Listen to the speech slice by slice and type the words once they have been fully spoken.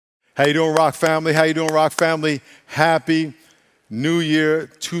How you doing, Rock family? How you doing, Rock family? Happy New Year.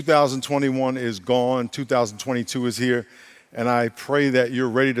 2021 is gone. 2022 is here. And I pray that you're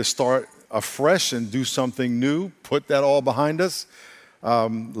ready to start afresh and do something new. Put that all behind us.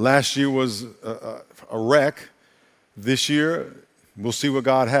 Last year was a wreck. This year, we'll see what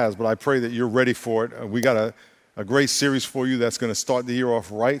God has. But I pray that you're ready for it. We got a great series for you that's going to start the year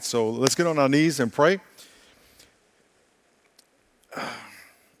off right. So let's get on our knees and pray.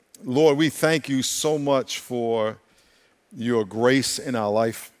 Lord, we thank you so much for your grace in our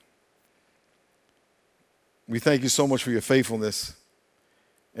life. We thank you so much for your faithfulness.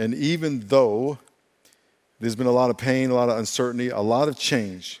 And even though there's been a lot of pain, a lot of uncertainty, a lot of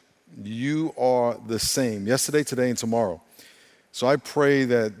change, you are the same yesterday, today, and tomorrow. So I pray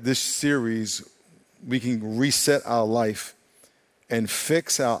that this series, we can reset our life and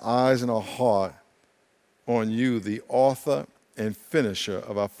fix our eyes and our heart on you, the author and finisher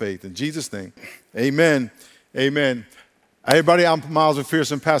of our faith. In Jesus' name, amen. Amen. Everybody, I'm Miles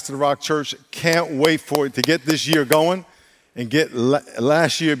McPherson, pastor of the Rock Church. Can't wait for it to get this year going and get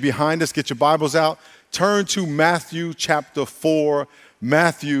last year behind us. Get your Bibles out. Turn to Matthew chapter 4.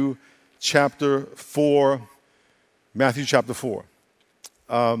 Matthew chapter 4. Matthew chapter 4.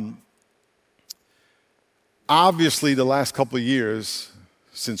 Obviously, the last couple of years,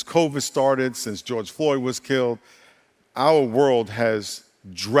 since COVID started, since George Floyd was killed, our world has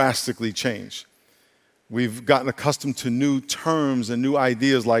drastically changed. We've gotten accustomed to new terms and new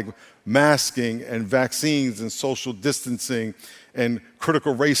ideas like masking and vaccines and social distancing and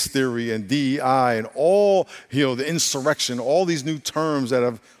critical race theory and DEI and all, the insurrection, all these new terms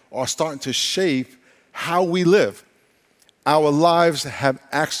that are starting to shape how we live. Our lives have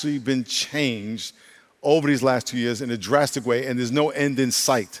actually been changed over these last 2 years in a drastic way, and there's no end in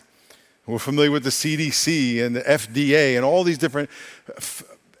sight. We're familiar with the CDC and the FDA and all these different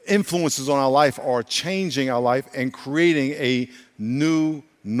influences on our life are changing our life and creating a new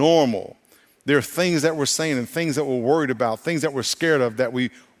normal. There are things that we're saying and things that we're worried about, things that we're scared of that we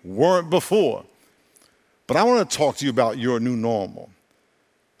weren't before. But I want to talk to you about your new normal.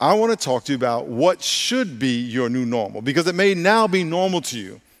 I want to talk to you about what should be your new normal, because it may now be normal to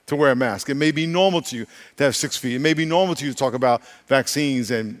you to wear a mask. It may be normal to you to have 6 feet. It may be normal to you to talk about vaccines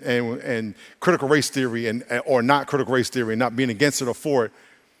and critical race theory or not critical race theory and not being against it or for it.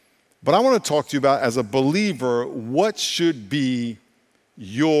 But I want to talk to you about, as a believer, what should be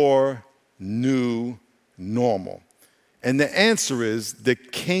your new normal. And the answer is the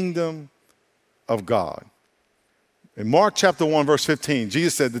kingdom of God. In Mark chapter 1, verse 15,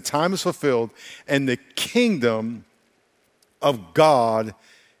 Jesus said, the time is fulfilled and the kingdom of God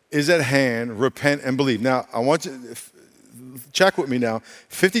is at hand. Repent and believe. Now, I want you to check with me now.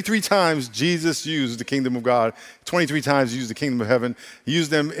 53 times Jesus used the kingdom of God. 23 times he used the kingdom of heaven. He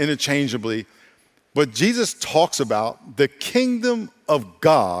used them interchangeably. But Jesus talks about the kingdom of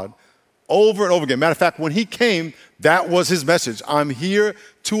God over and over again. Matter of fact, when he came, that was his message. I'm here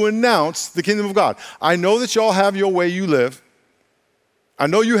to announce the kingdom of God. I know that y'all have your way you live. I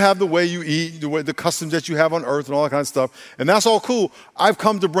know you have the way you eat, the customs that you have on earth and all that kind of stuff. And that's all cool. I've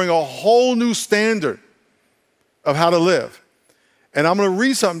come to bring a whole new standard of how to live. And I'm going to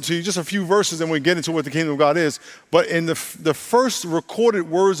read something to you, just a few verses, and we'll get into what the kingdom of God is. But in the first recorded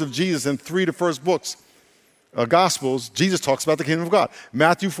words of Jesus in 3 of the first books, Gospels, Jesus talks about the kingdom of God.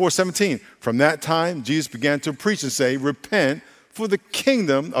 Matthew 4:17. From that time, Jesus began to preach and say, repent, for the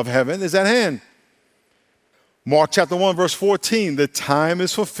kingdom of heaven is at hand. Mark chapter 1, verse 14. The time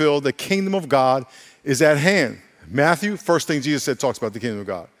is fulfilled. The kingdom of God is at hand. Matthew, first thing Jesus said, talks about the kingdom of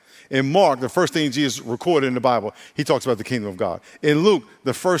God. In Mark, the first thing Jesus recorded in the Bible, he talks about the kingdom of God. In Luke,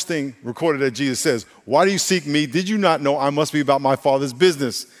 the first thing recorded that Jesus says, why do you seek me? Did you not know I must be about my Father's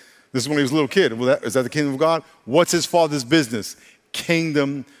business? This is when he was a little kid. Well, is that the kingdom of God? What's his Father's business?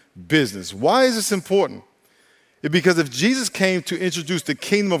 Kingdom business. Why is this important? Because if Jesus came to introduce the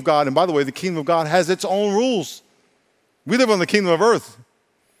kingdom of God, and by the way, the kingdom of God has its own rules. We live on the kingdom of earth.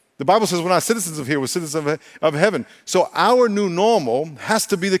 The Bible says we're not citizens of here, we're citizens of heaven. So our new normal has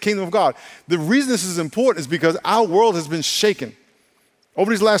to be the kingdom of God. The reason this is important is because our world has been shaken.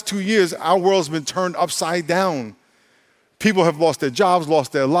 Over these last 2 years, our world has been turned upside down. People have lost their jobs,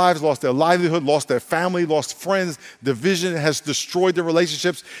 lost their lives, lost their livelihood, lost their family, lost friends. Division has destroyed their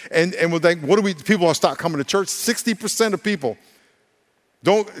relationships. And we're like, people want to stop coming to church. 60% of people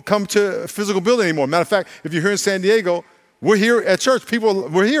don't come to a physical building anymore. Matter of fact, if you're here in San Diego, we're here at church.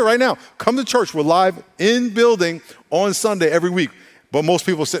 We're here right now. Come to church. We're live in building on Sunday every week. But most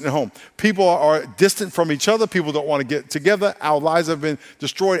people are sitting at home. People are distant from each other. People don't want to get together. Our lives have been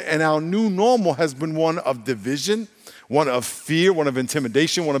destroyed. And our new normal has been one of division, one of fear, one of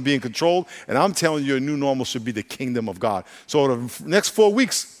intimidation, one of being controlled. And I'm telling you, a new normal should be the kingdom of God. So the next 4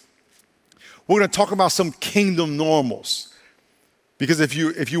 weeks, we're going to talk about some kingdom normals. Because if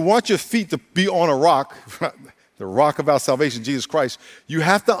you want your feet to be on a rock, the rock of our salvation, Jesus Christ, you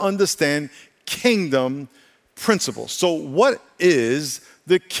have to understand kingdom principles. So what is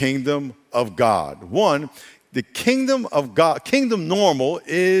the kingdom of God? One, the kingdom of God, kingdom normal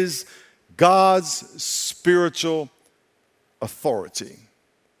is God's spiritual authority.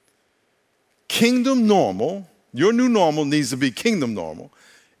 Kingdom normal, your new normal needs to be kingdom normal.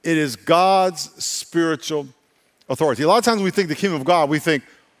 It is God's spiritual authority. A lot of times when we think the kingdom of God, we think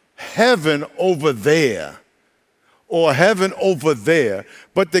heaven over there or heaven over there.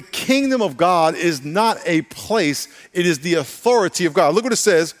 But the kingdom of God is not a place, it is the authority of God. Look what it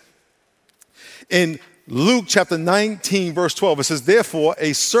says in Luke chapter 19, verse 12. It says, therefore,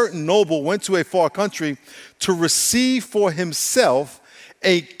 a certain noble went to a far country to receive for himself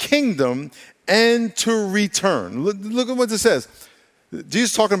a kingdom and to return. Look at what it says.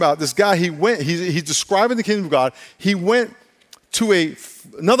 Jesus talking about this guy, he's describing the kingdom of God. He went to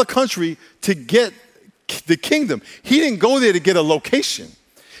another country to get the kingdom. He didn't go there to get a location.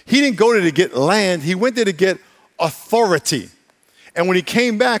 He didn't go there to get land. He went there to get authority. And when he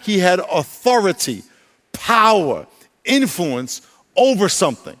came back, he had authority, power, influence over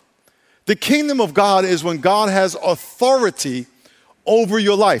something. The kingdom of God is when God has authority over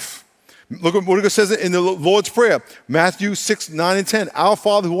your life. Look at what it says in the Lord's Prayer, Matthew 6, 9, and 10. Our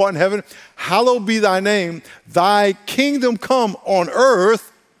Father who art in heaven, hallowed be thy name. Thy kingdom come on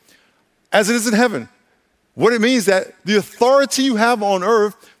earth as it is in heaven. What it means that the authority you have on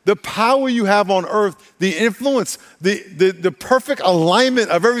earth, the power you have on earth, the influence, the perfect alignment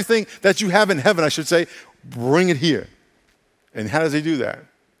of everything that you have in heaven, I should say, bring it here. And how does he do that?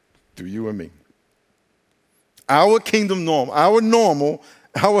 Through you and me. Our kingdom normal, our normal.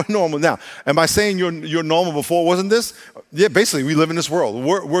 Now, am I saying you're normal before? Wasn't this? Yeah, basically, we live in this world.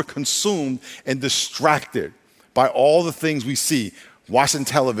 We're consumed and distracted by all the things we see. Watching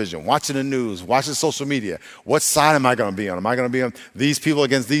television, watching the news, watching social media. What side am I going to be on? Am I going to be on these people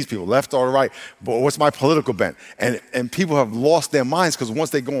against these people, left or right? But what's my political bent? And people have lost their minds because once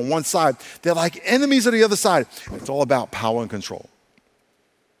they go on one side, they're like enemies of the other side. It's all about power and control.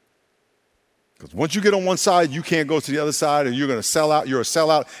 Because once you get on one side, you can't go to the other side and you're going to sell out. You're a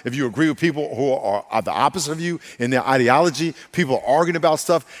sellout if you agree with people who are the opposite of you in their ideology. People are arguing about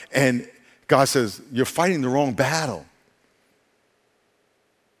stuff. And God says, you're fighting the wrong battle.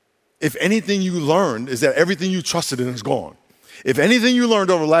 If anything you learned is that everything you trusted in is gone. If anything you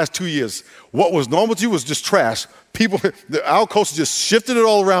learned over the last 2 years, what was normal to you was just trash. Our culture just shifted it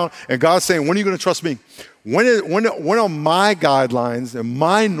all around, and God's saying, when are you going to trust me? When are my guidelines and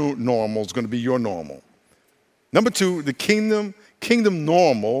my normals going to be your normal? Number two, the kingdom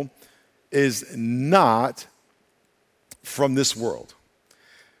normal is not from this world.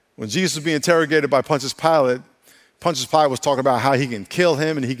 When Jesus was being interrogated by Pontius Pilate was talking about how he can kill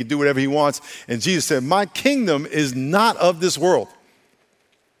him and he can do whatever he wants. And Jesus said, my kingdom is not of this world.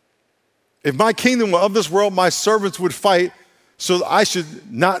 If my kingdom were of this world, my servants would fight so that I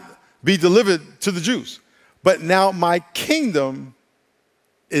should not be delivered to the Jews. But now my kingdom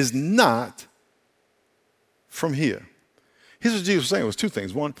is not from here. Here's what Jesus was saying. It was two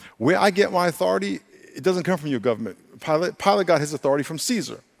things. One, where I get my authority, it doesn't come from your government. Pilate got his authority from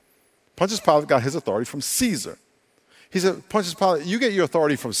Caesar. Pontius Pilate got his authority from Caesar. He said, Pontius Pilate, you get your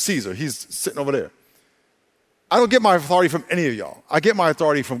authority from Caesar. He's sitting over there. I don't get my authority from any of y'all. I get my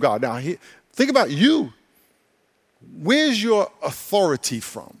authority from God. Now, think about you. Where's your authority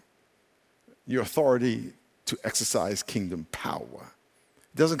from? Your authority to exercise kingdom power.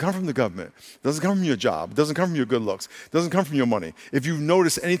 It doesn't come from the government. It doesn't come from your job. It doesn't come from your good looks. It doesn't come from your money. If you've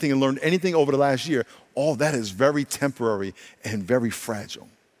noticed anything and learned anything over the last year, all that is very temporary and very fragile.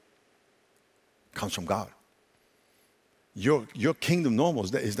 It comes from God. Your kingdom normal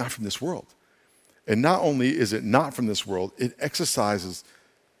is not from this world. And not only is it not from this world, it exercises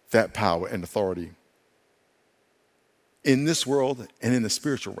that power and authority in this world and in the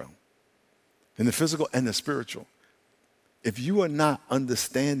spiritual realm, in the physical and the spiritual. If you are not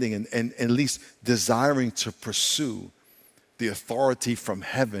understanding and at least desiring to pursue the authority from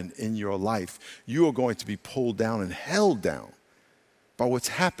heaven in your life, you are going to be pulled down and held down by what's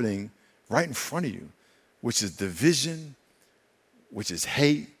happening right in front of you, which is division, which is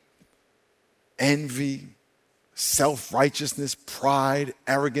hate, envy, self-righteousness, pride,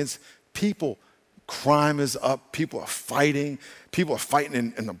 arrogance. Crime is up. People are fighting. People are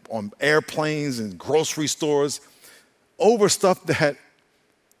fighting on airplanes and grocery stores over stuff that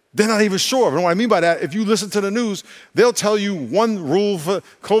They're not even sure. And what I mean by that, if you listen to the news, they'll tell you one rule for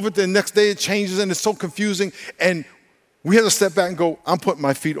COVID, the next day it changes, and it's so confusing. And we have to step back and go, I'm putting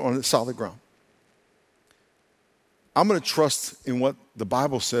my feet on solid ground. I'm going to trust in what the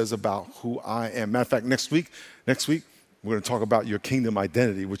Bible says about who I am. Matter of fact, next week, we're going to talk about your kingdom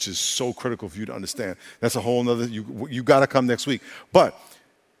identity, which is so critical for you to understand. That's a whole nother, you got to come next week. But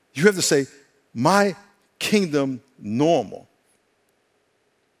you have to say, my kingdom normal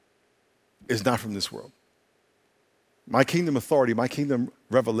is not from this world. My kingdom authority, my kingdom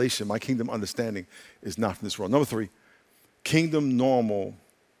revelation, my kingdom understanding is not from this world. Number 3, kingdom normal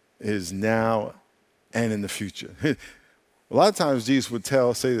is now and in the future. A lot of times Jesus would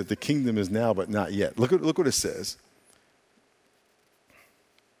say that the kingdom is now but not yet. Look what it says.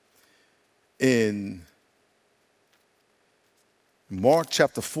 In Mark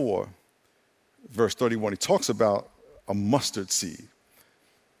chapter 4, verse 31, he talks about a mustard seed.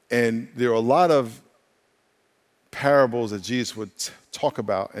 And there are a lot of parables that Jesus would talk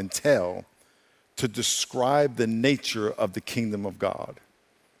about and tell to describe the nature of the kingdom of God.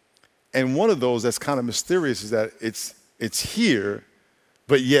 And one of those that's kind of mysterious is that it's here,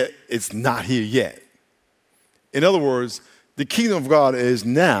 but yet it's not here yet. In other words, the kingdom of God is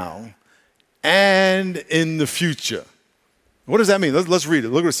now and in the future. What does that mean? Let's read it.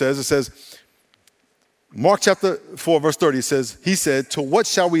 Look what it says. It says, Mark chapter 4, verse 30, it says, he said, to what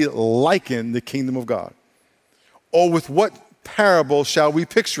shall we liken the kingdom of God? Or with what parable shall we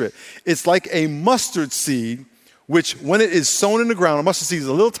picture it? It's like a mustard seed, which when it is sown in the ground, a mustard seed is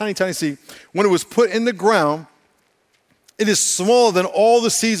a little tiny, tiny seed. When it was put in the ground, it is smaller than all the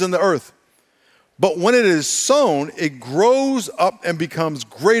seeds on the earth. But when it is sown, it grows up and becomes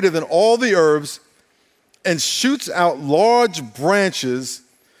greater than all the herbs and shoots out large branches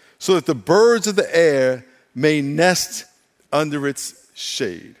so that the birds of the air may nest under its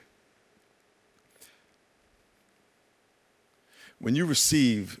shade. When you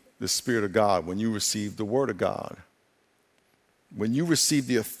receive the Spirit of God, when you receive the Word of God, when you receive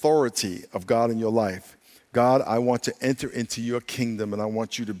the authority of God in your life, God, I want to enter into your kingdom and I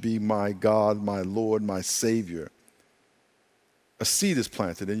want you to be my God, my Lord, my Savior. A seed is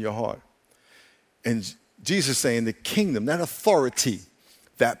planted in your heart. And Jesus is saying the kingdom, that authority,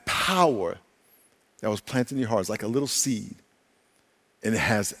 that power that was planted in your heart is like a little seed, and it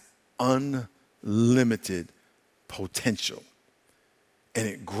has unlimited potential. And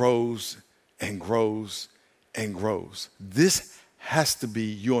it grows and grows and grows. This has to be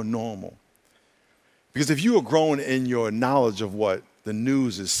your normal. Because if you are growing in your knowledge of what the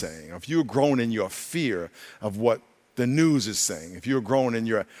news is saying, or if you're growing in your fear of what the news is saying, if you're growing in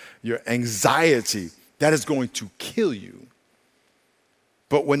your anxiety, that is going to kill you.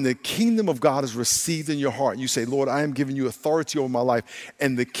 But when the kingdom of God is received in your heart, you say, Lord, I am giving you authority over my life.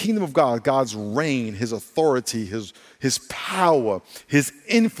 And the kingdom of God, God's reign, his authority, his power, his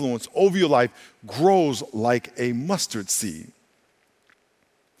influence over your life grows like a mustard seed.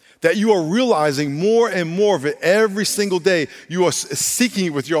 That you are realizing more and more of it every single day. You are seeking it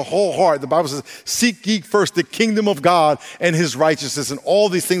with your whole heart. The Bible says, seek ye first the kingdom of God and his righteousness, and all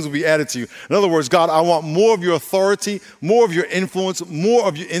these things will be added to you. In other words, God, I want more of your authority, more of your influence, more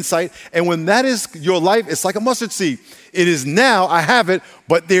of your insight. And when that is your life, it's like a mustard seed. It is now, I have it,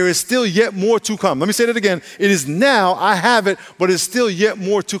 but there is still yet more to come. Let me say that again. It is now, I have it, but it's still yet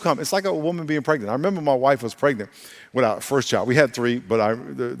more to come. It's like a woman being pregnant. I remember my wife was pregnant with our first child. We had 3,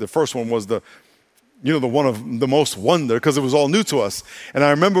 but the first one was the one of the most wonder because it was all new to us. And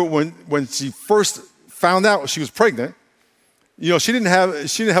I remember when she first found out she was pregnant, she didn't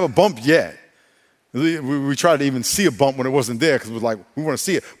have a bump yet. We tried to even see a bump when it wasn't there because it was like, we want to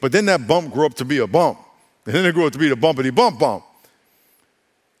see it. But then that bump grew up to be a bump. And then it grew up to be the bumpity bump.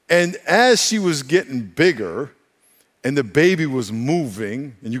 And as she was getting bigger and the baby was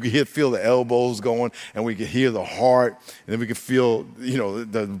moving, and you could feel the elbows going, and we could hear the heart, and then we could feel,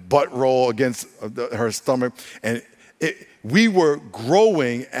 the butt roll against her stomach. And we were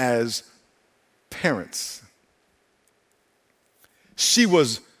growing as parents. She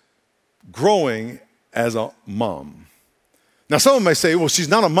was growing as a mom. Now, someone may say, well, she's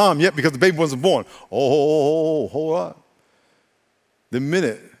not a mom yet because the baby wasn't born. Oh, hold up. The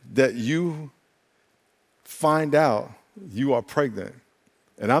minute that you find out you are pregnant,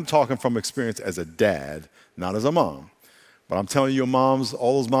 and I'm talking from experience as a dad, not as a mom, but I'm telling you, moms,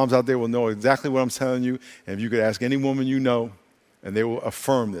 all those moms out there will know exactly what I'm telling you, and if you could ask any woman you know, and they will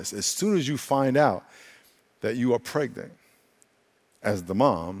affirm this. As soon as you find out that you are pregnant as the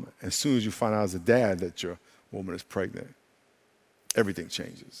mom, as soon as you find out as a dad that your woman is pregnant, everything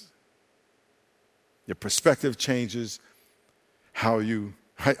changes. Your perspective changes, how you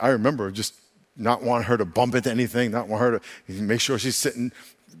I remember just not wanting her to bump into anything, not want her to make sure she's sitting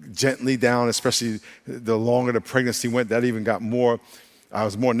gently down, especially the longer the pregnancy went, that even got more. It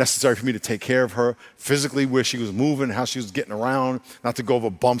was more necessary for me to take care of her physically, where she was moving, how she was getting around, not to go over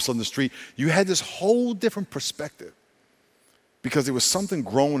bumps on the street. You had this whole different perspective because there was something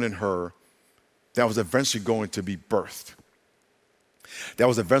growing in her that was eventually going to be birthed. That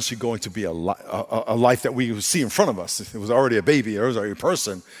was eventually going to be a life that we would see in front of us. It was already a baby, it was already a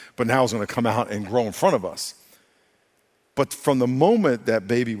person, but now it's going to come out and grow in front of us. But from the moment that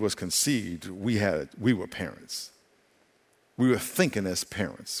baby was conceived, we were parents. We were thinking as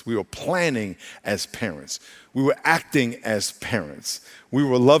parents. We were planning as parents. We were acting as parents. We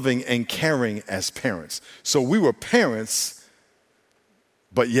were loving and caring as parents. So we were parents,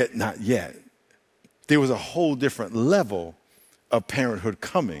 but yet not yet. There was a whole different level of parenthood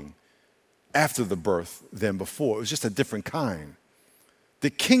coming after the birth than before. It was just a different kind. The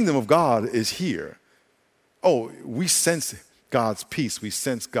kingdom of God is here. Oh, we sense God's peace. We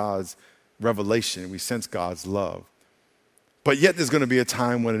sense God's revelation. We sense God's love. But yet there's going to be a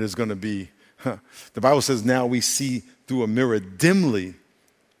time when it is going to be, the Bible says now we see through a mirror dimly.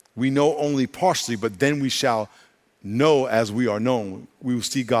 We know only partially, but then we shall know as we are known. We will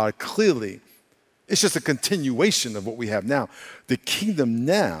see God clearly. It's just a continuation of what we have now. The kingdom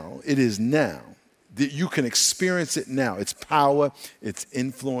now, it is now. That you can experience it now. Its power, its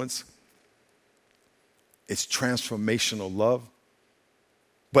influence, its transformational love.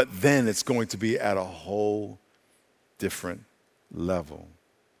 But then it's going to be at a whole different level.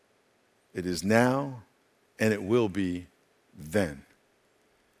 It is now, and it will be then.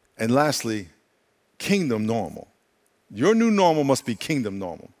 And lastly, kingdom normal. Your new normal must be kingdom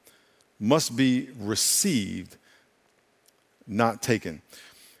normal. Must be received, not taken.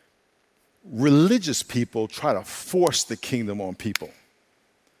 Religious people try to force the kingdom on people.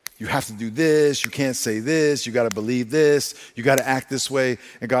 You have to do this, you can't say this, you got to believe this, you got to act this way.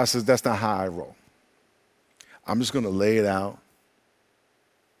 And God says, that's not how I roll. I'm just going to lay it out,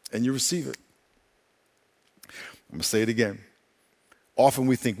 and you receive it. I'm going to say it again. Often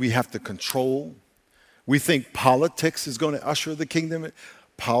we think we have to control. We think politics is going to usher the kingdom.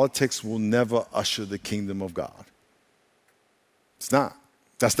 Politics will never usher the kingdom of God. It's not.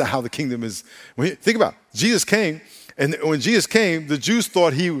 That's not how the kingdom is. Think about it. Jesus came, and when Jesus came, the Jews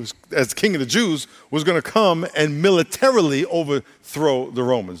thought he was, as the king of the Jews, was going to come and militarily overthrow the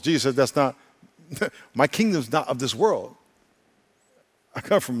Romans. Jesus said, that's not, my kingdom's not of this world. I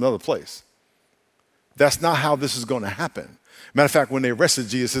come from another place. That's not how this is going to happen. Matter of fact, when they arrested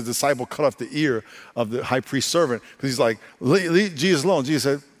Jesus, his disciple cut off the ear of the high priest's servant because he's like, leave Jesus alone.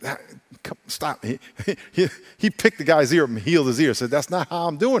 Jesus said, stop. He picked the guy's ear up and healed his ear. Said, that's not how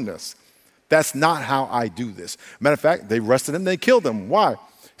I'm doing this. That's not how I do this. Matter of fact, they arrested him. They killed him. Why? He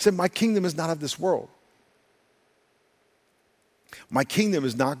said, my kingdom is not of this world. My kingdom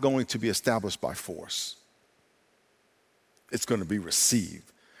is not going to be established by force. It's going to be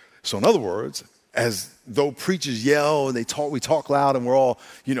received. So in other words, as though preachers yell and we talk loud and we're all,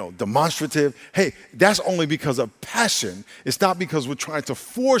 demonstrative. Hey, that's only because of passion. It's not because we're trying to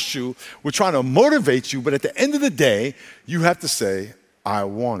force you. We're trying to motivate you. But at the end of the day, you have to say, I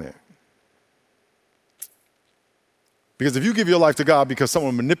want it. Because if you give your life to God because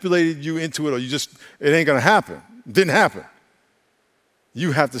someone manipulated you into it or it ain't going to happen. It didn't happen.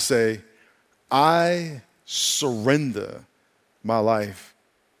 You have to say, I surrender my life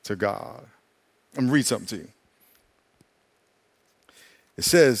to God. I'm going to read something to you. It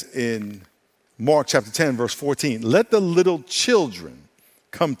says in Mark chapter 10, verse 14, let the little children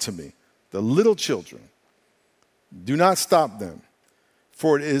come to me. The little children. Do not stop them,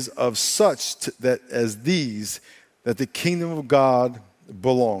 for it is of such as these that the kingdom of God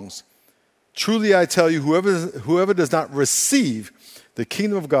belongs. Truly I tell you, whoever does not receive the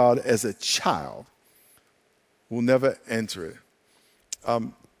kingdom of God as a child will never enter it.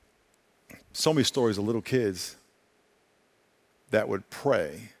 So many stories of little kids that would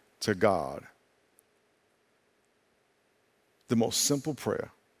pray to God. The most simple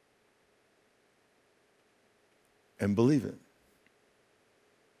prayer. And believe it.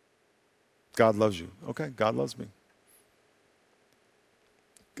 God loves you. Okay, God loves me.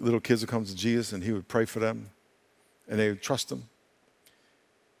 Little kids would come to Jesus and he would pray for them and they would trust him.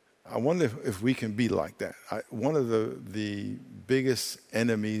 I wonder if we can be like that. One of the biggest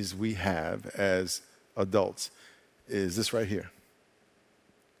enemies we have as adults is this right here.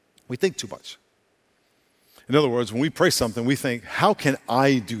 We think too much. In other words, when we pray something, we think, how can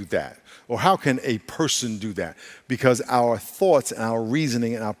I do that? Or how can a person do that? Because our thoughts and our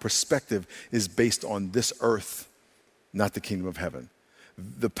reasoning and our perspective is based on this earth, not the kingdom of heaven.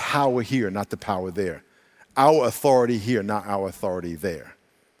 the power here, not the power there. Our authority here, not our authority there.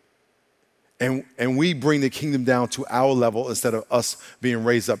 And we bring the kingdom down to our level instead of us being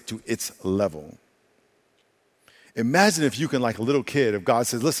raised up to its level. Imagine if you can, like a little kid, if God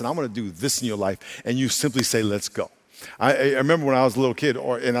says, listen, I'm going to do this in your life, and you simply say, let's go. I remember when I was a little kid,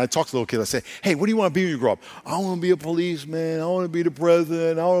 and I talked to little kids, I say, hey, what do you want to be when you grow up? I want to be a policeman, I want to be the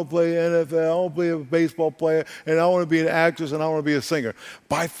president, I want to play NFL, I want to be a baseball player, and I want to be an actress, and I want to be a singer.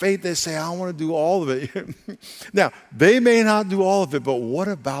 By faith, they say, I want to do all of it. Now, they may not do all of it, but what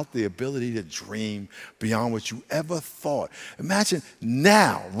about the ability to dream beyond what you ever thought? Imagine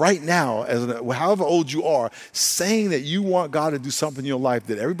now, right now, however old you are, saying that you want God to do something in your life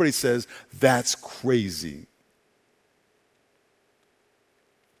that everybody says, that's crazy.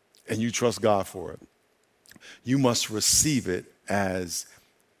 And you trust God for it. You must receive it as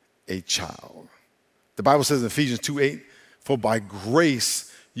a child. The Bible says in Ephesians 2:8, for by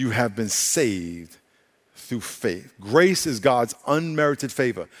grace you have been saved through faith. Grace is God's unmerited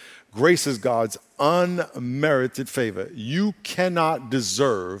favor. Grace is God's unmerited favor. You cannot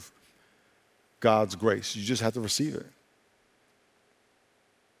deserve God's grace. You just have to receive it.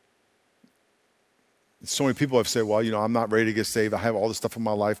 So many people have said, well, I'm not ready to get saved. I have all this stuff in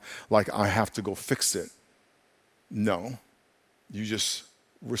my life, like I have to go fix it. No, you just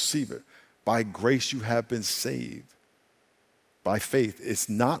receive it. By grace you have been saved. By faith. It's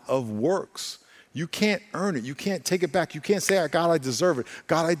not of works. You can't earn it. You can't take it back. You can't say, God, I deserve it.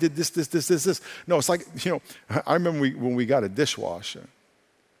 God, I did this. No, it's like, I remember when we got a dishwasher.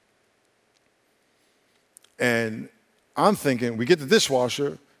 And I'm thinking, we get the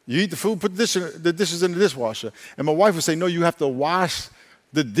dishwasher, you eat the food, put the dishes in the dishwasher. And my wife would say, no, you have to wash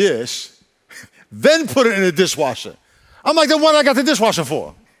the dish, then put it in the dishwasher. I'm like, then what I got the dishwasher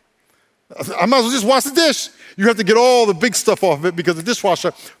for? I might as well just wash the dish. You have to get all the big stuff off of it because the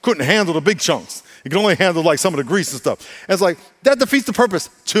dishwasher couldn't handle the big chunks. It can only handle like some of the grease and stuff. And it's like, that defeats the purpose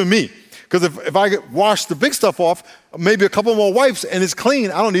to me. Because if I wash the big stuff off, maybe a couple more wipes and it's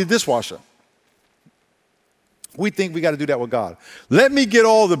clean, I don't need a dishwasher. We think we got to do that with God. Let me get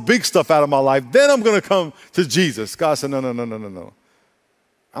all the big stuff out of my life, then I'm going to come to Jesus. God said, no.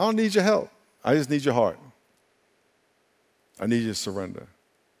 I don't need your help. I just need your heart. I need you to surrender.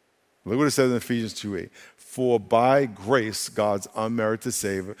 Look what it says in Ephesians 2:8. For by grace, God's unmerited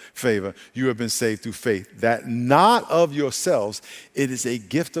favor, you have been saved through faith, that not of yourselves, it is a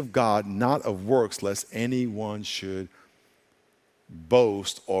gift of God, not of works, lest anyone should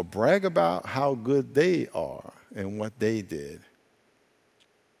boast or brag about how good they are and what they did.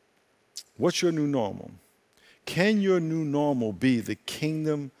 What's your new normal? Can your new normal be the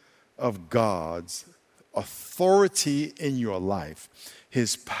kingdom of God's authority in your life,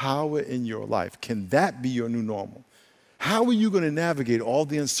 his power in your life? Can that be your new normal? How are you going to navigate all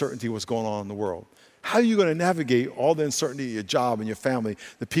the uncertainty of what's going on in the world? How are you going to navigate all the uncertainty of your job and your family,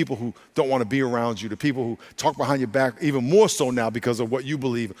 the people who don't want to be around you, the people who talk behind your back, even more so now because of what you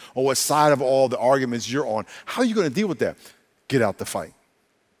believe or what side of all the arguments you're on? How are you going to deal with that? Get out the fight.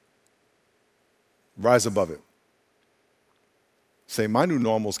 Rise above it. Say, my new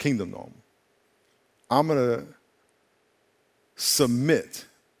normal is kingdom normal. I'm going to submit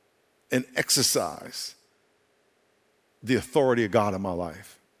and exercise the authority of God in my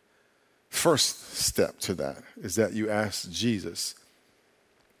life. First step to that is that you ask Jesus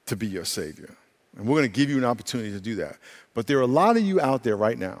to be your Savior. And we're going to give you an opportunity to do that. But there are a lot of you out there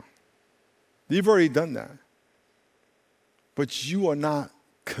right now. You've already done that. But you are not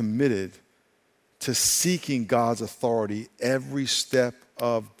committed to seeking God's authority every step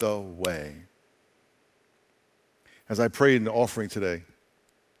of the way. As I prayed in the offering today,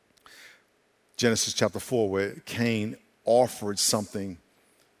 Genesis chapter 4, where Cain offered something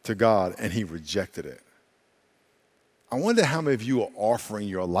to God and he rejected it. I wonder how many of you are offering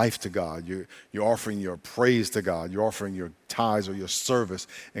your life to God. You're offering your praise to God. You're offering your tithes or your service.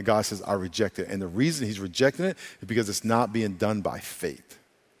 And God says, I reject it. And the reason he's rejecting it is because it's not being done by faith.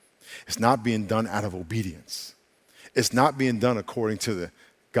 It's not being done out of obedience. It's not being done according to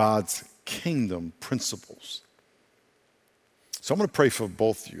God's kingdom principles. So I'm going to pray for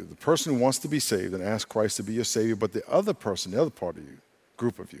both of you. The person who wants to be saved and ask Christ to be your Savior, but the other person, the other part of you,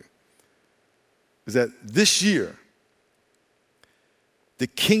 group of you, is that this year, the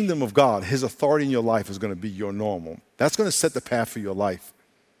kingdom of God, his authority in your life is going to be your normal. That's going to set the path for your life.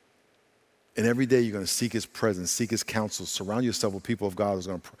 And every day you're going to seek his presence, seek his counsel, surround yourself with people of God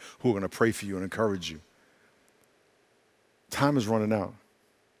who are going to pray for you and encourage you. Time is running out.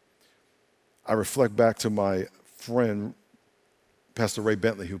 I reflect back to my friend, Pastor Ray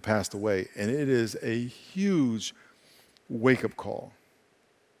Bentley, who passed away, and it is a huge wake-up call.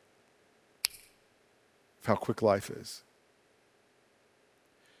 of how quick life is.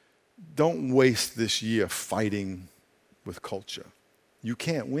 Don't waste this year fighting with culture. You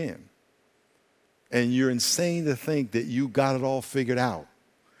can't win. And you're insane to think that you got it all figured out.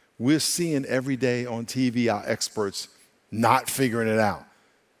 We're seeing every day on TV our experts not figuring it out.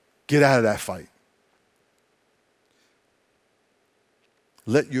 Get out of that fight.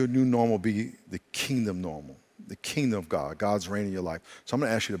 Let your new normal be the kingdom normal, the kingdom of God, God's reign in your life. So I'm going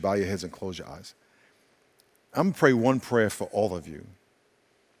to ask you to bow your heads and close your eyes. I'm going to pray one prayer for all of you.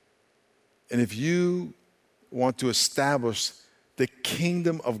 And if you want to establish the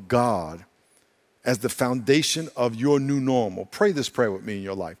kingdom of God as the foundation of your new normal, pray this prayer with me in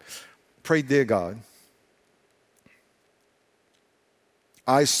your life. Pray, dear God,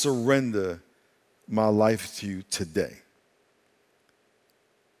 I surrender my life to you today.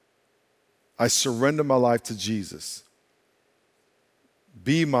 I surrender my life to Jesus.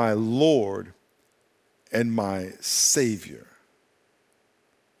 Be my Lord and my Savior.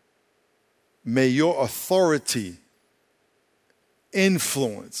 May your authority,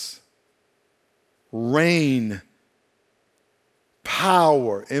 influence, reign,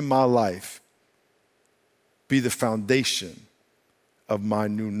 power in my life be the foundation of my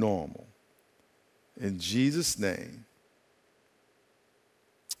new normal. In Jesus' name,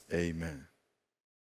 amen.